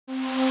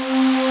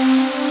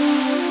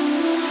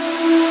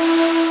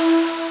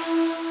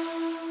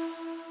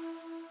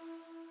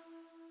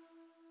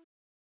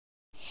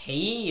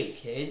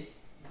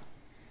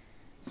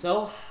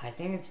So, I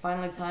think it's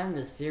finally time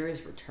the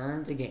series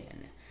returns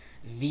again.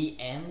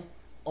 VM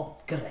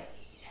Upgrade.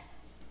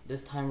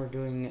 This time we're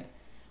doing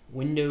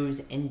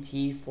Windows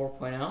NT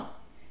 4.0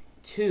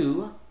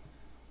 to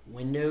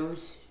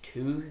Windows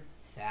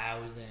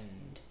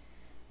 2000.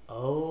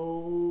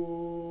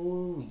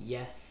 Oh,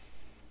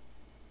 yes.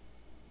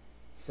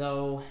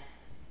 So,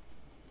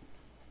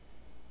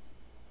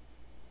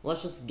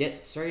 let's just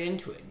get straight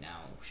into it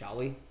now, shall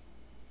we?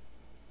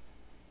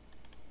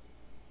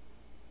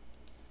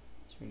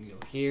 I'm gonna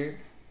go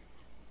here.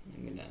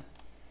 I'm gonna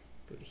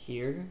go to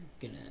here. I'm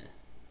gonna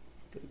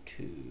go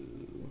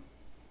to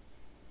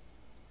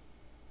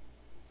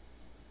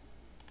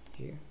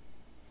here,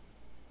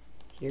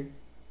 here,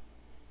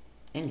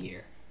 and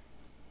here.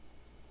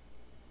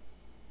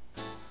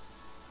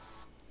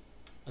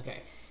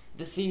 Okay,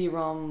 the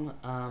CD-ROM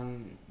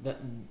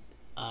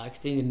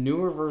contains a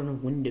newer version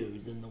of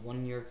Windows than the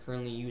one you're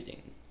presently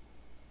using.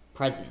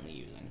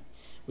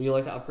 Would you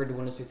like to upgrade to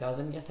Windows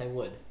 2000? Yes, I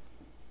would.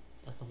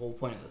 That's the whole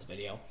point of this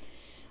video.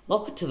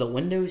 Welcome to the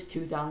Windows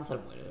 2000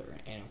 simulator,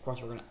 and of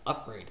course we're going to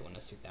upgrade to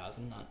Windows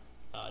 2000, not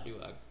do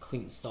a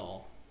clean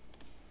install.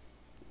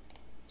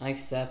 I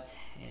accept,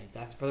 and it's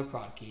asking for the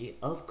prod key.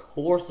 Of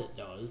course it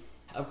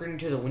does. Upgrading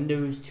to the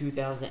Windows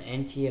 2000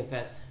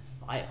 NTFS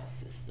file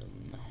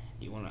system.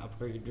 Do you want to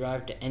upgrade your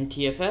drive to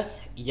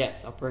NTFS?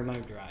 Yes, upgrade my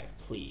drive,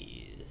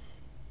 please.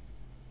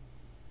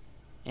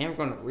 And we're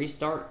going to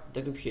restart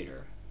the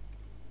computer.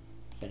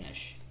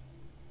 Finish.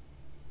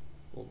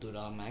 We'll do it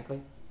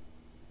automatically.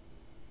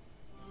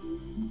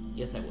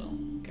 Yes, I will.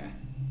 Okay.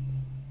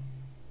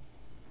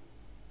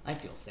 I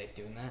feel safe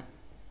doing that.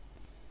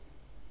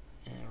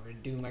 And we're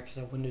going to do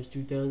Microsoft Windows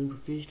 2000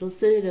 Professional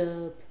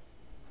Setup.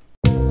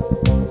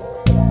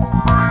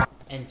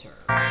 Enter.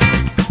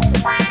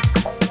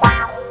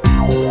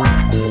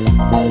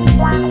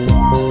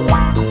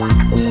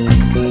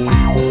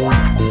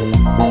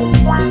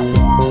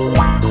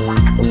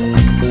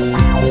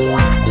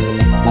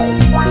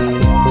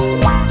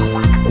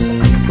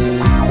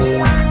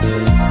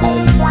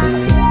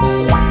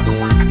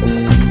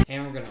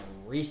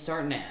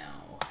 Restart now.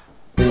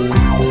 And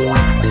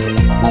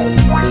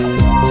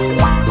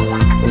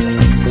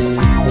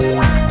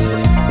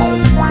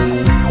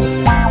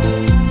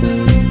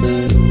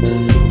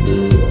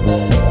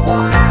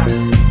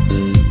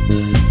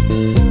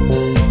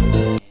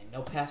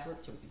no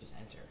password, so we can just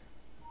enter.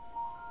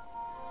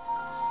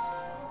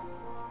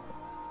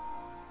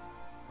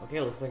 Okay,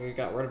 looks like we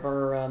got rid of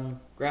our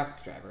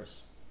graphics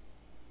drivers.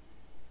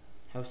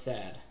 How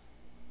sad.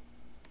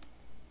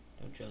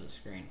 Don't show the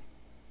screen.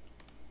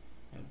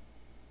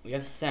 We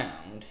have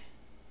sound.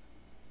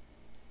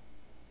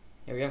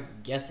 Yeah, we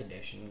have guest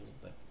editions,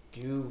 but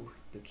can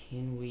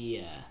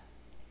we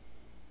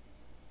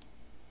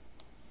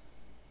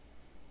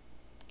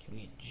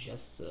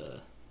adjust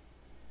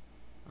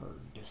our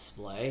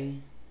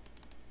display?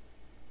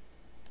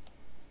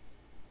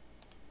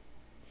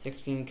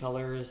 16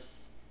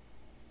 colors,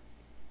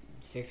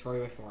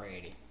 640 by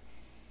 480.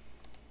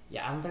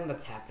 Yeah, I don't think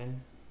that's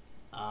happened.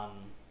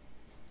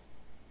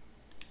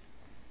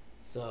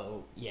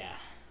 So yeah.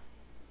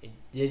 It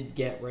did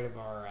get rid of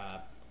our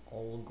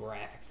old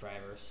graphics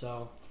drivers,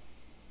 so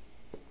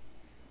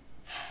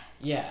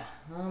yeah,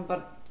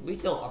 but we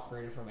still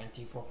upgraded from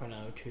NT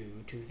 4.0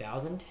 to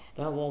 2000.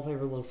 That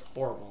wallpaper looks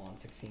horrible on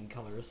 16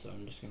 colors, so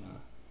I'm just gonna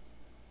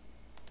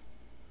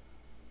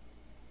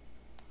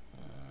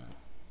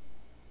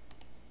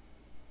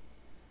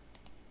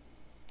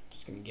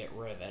get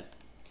rid of it.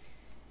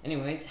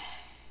 Anyways,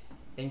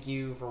 thank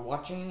you for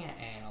watching,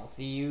 and I'll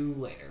see you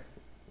later.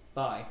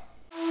 Bye.